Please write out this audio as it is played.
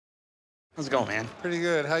How's it going, man? Pretty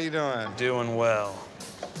good. How you doing? Doing well.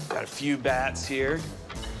 Got a few bats here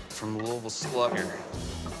from Louisville Slugger.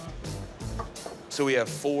 So we have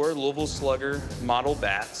 4 Louisville Slugger model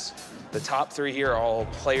bats. The top 3 here are all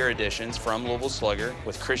player editions from Louisville Slugger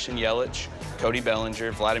with Christian Yelich, Cody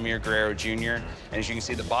Bellinger, Vladimir Guerrero Jr. And as you can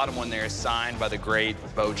see, the bottom one there is signed by the great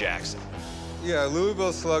Bo Jackson. Yeah,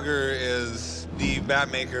 Louisville Slugger is the bat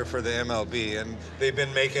maker for the MLB, and they've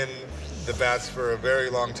been making the bats for a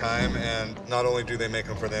very long time. And not only do they make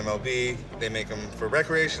them for the MLB, they make them for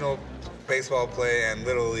recreational baseball play and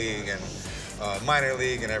Little League and minor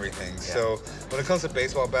league and everything. Yeah. So when it comes to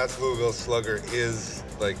baseball bats, Louisville Slugger is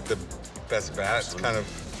like the best bat. Absolutely. It's kind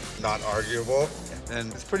of not arguable.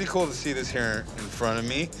 And it's pretty cool to see this here in front of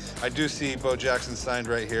me. I do see Bo Jackson signed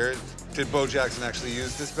right here. Did Bo Jackson actually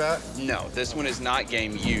use this bat? No, this one is not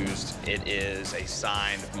game used. It is a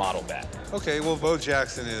signed model bat. Okay, well, Bo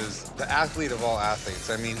Jackson is the athlete of all athletes.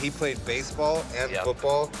 I mean, he played baseball and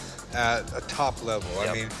football at a top level.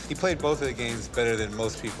 I mean, he played both of the games better than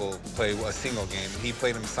most people play a single game. He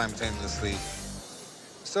played them simultaneously.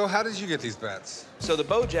 So how did you get these bats? So the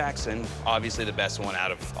Bo Jackson, obviously the best one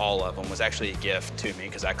out of all of them, was actually a gift to me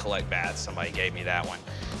because I collect bats. Somebody gave me that one.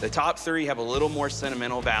 The top 3 have a little more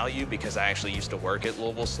sentimental value because I actually used to work at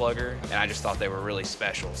Louisville Slugger, and I just thought they were really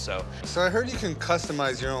special, so. So I heard you can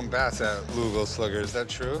customize your own bats at Louisville Slugger. Is that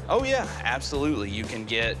true? Oh, yeah, absolutely. You can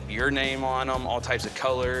get your name on them, all types of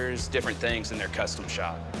colors, different things in their custom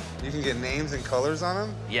shop. You can get names and colors on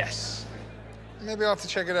them? Yes. Maybe I'll have to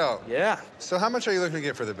check it out. Yeah. So how much are you looking to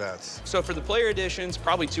get for the bats? So for the player editions,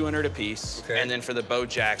 probably $200 a piece. Okay. And then for the Bo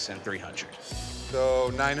Jackson, $300. So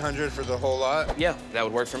 $900 for the whole lot? Yeah, that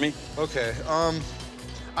would work for me. Okay.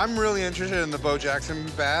 I'm really interested in the Bo Jackson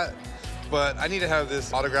bat, but I need to have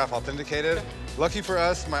this autograph authenticated. Lucky for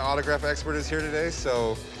us, my autograph expert is here today,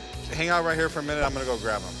 so hang out right here for a minute. I'm gonna go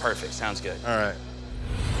grab him. Perfect, sounds good. All right.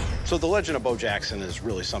 So the legend of Bo Jackson is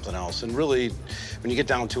really something else. And really, when you get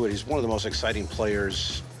down to it, he's one of the most exciting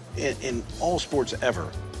players in all sports ever.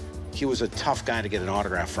 He was a tough guy to get an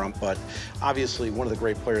autograph from, but obviously one of the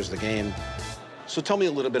great players of the game. So tell me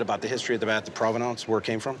a little bit about the history of the bat, the provenance, where it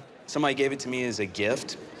came from. Somebody gave it to me as a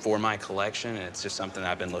gift for my collection, and it's just something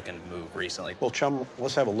I've been looking to move recently. Well, Chum,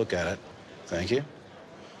 let's have a look at it. Thank you.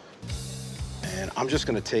 And I'm just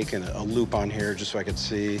gonna take a loop on here just so I can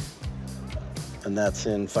see. And that's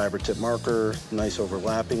in fiber tip marker, nice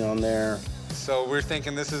overlapping on there. So we're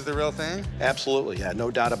thinking this is the real thing? Absolutely, yeah, no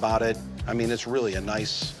doubt about it. I mean, it's really a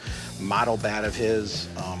nice model bat of his,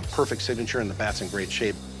 perfect signature, and the bat's in great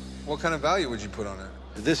shape. What kind of value would you put on it?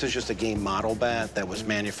 This is just a game model bat that was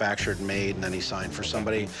manufactured and made, and then he signed for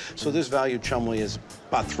somebody. So this value, Chumlee, is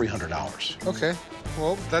about $300. Okay,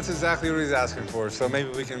 well, that's exactly what he's asking for, so maybe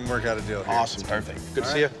we can work out a deal here. Awesome. Perfect. Good to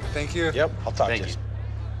see you. Thank you. Yep, I'll talk to you.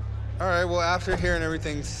 All right, well, after hearing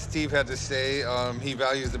everything Steve had to say, he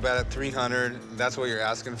values the bat at $300. That's what you're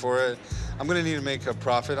asking for it. I'm gonna need to make a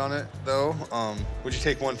profit on it, though. Would you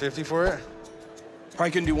take $150 for it? Probably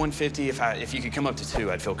couldn't do $150. If you could come up to $200,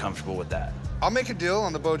 I'd feel comfortable with that. I'll make a deal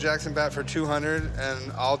on the Bo Jackson bat for $200,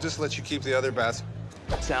 and I'll just let you keep the other bats.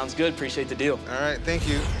 Sounds good. Appreciate the deal. All right, thank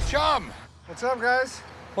you. Chum! What's up, guys?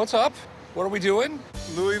 What's up? What are we doing?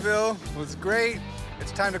 Louisville was great.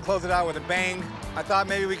 It's time to close it out with a bang. I thought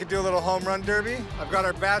maybe we could do a little home run derby. I've got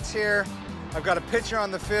our bats here. I've got a pitcher on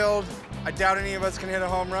the field. I doubt any of us can hit a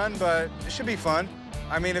home run, but it should be fun.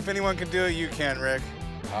 I mean, if anyone can do it, you can, Rick.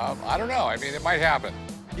 I don't know. I mean, it might happen.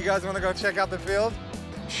 You guys want to go check out the field?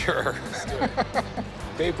 Sure. Let's do it.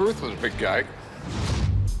 Babe Ruth was a big guy.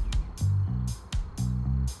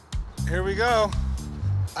 Here we go.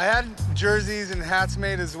 I had jerseys and hats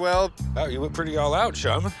made as well. Oh, you went pretty all out,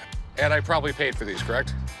 Chum. And I probably paid for these,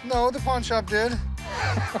 correct? No, the pawn shop did.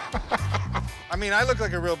 I mean, I look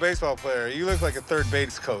like a real baseball player. You look like a third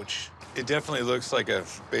base coach. It definitely looks like a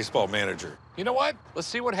baseball manager. You know what? Let's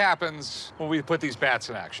see what happens when we put these bats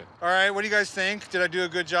in action. All right, what do you guys think? Did I do a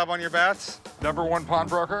good job on your bats? #1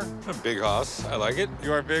 pawnbroker. A big hoss. I like it.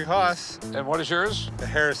 You are Big Hoss. And what is yours? The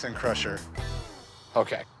Harrison Crusher.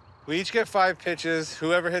 Okay. We each get 5 pitches.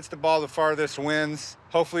 Whoever hits the ball the farthest wins.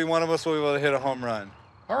 Hopefully one of us will be able to hit a home run.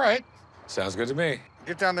 All right. Sounds good to me.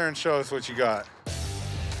 Get down there and show us what you got.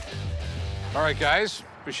 All right, guys.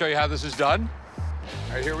 Let me show you how this is done.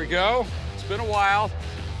 All right, here we go. It's been a while.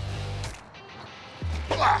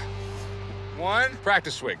 Ah, 1,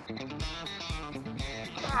 practice swing.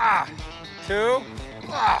 2,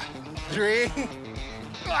 3,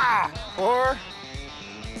 4.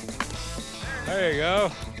 There you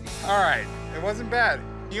go. All right, it wasn't bad.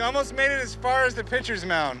 You almost made it as far as the pitcher's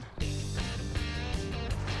mound.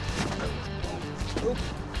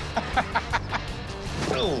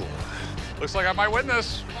 Looks like I might win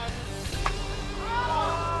this.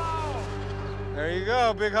 There you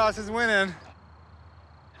go, Big Hoss is winning.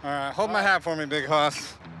 All right, hold my hat for me, Big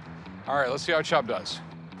Hoss. All right, let's see how Chum does.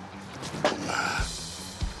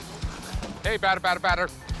 Hey, batter, batter, batter.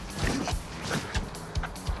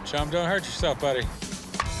 Chum, don't hurt yourself, buddy.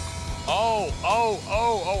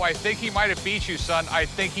 Oh, I think he might have beat you, son. I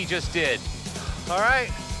think he just did. All right,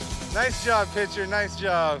 nice job, pitcher, nice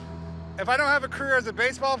job. If I don't have a career as a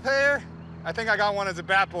baseball player, I think I got one as a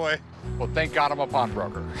bat boy. Well, thank God I'm a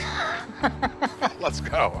pawnbroker. Let's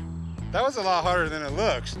go. That was a lot harder than it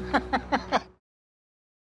looks.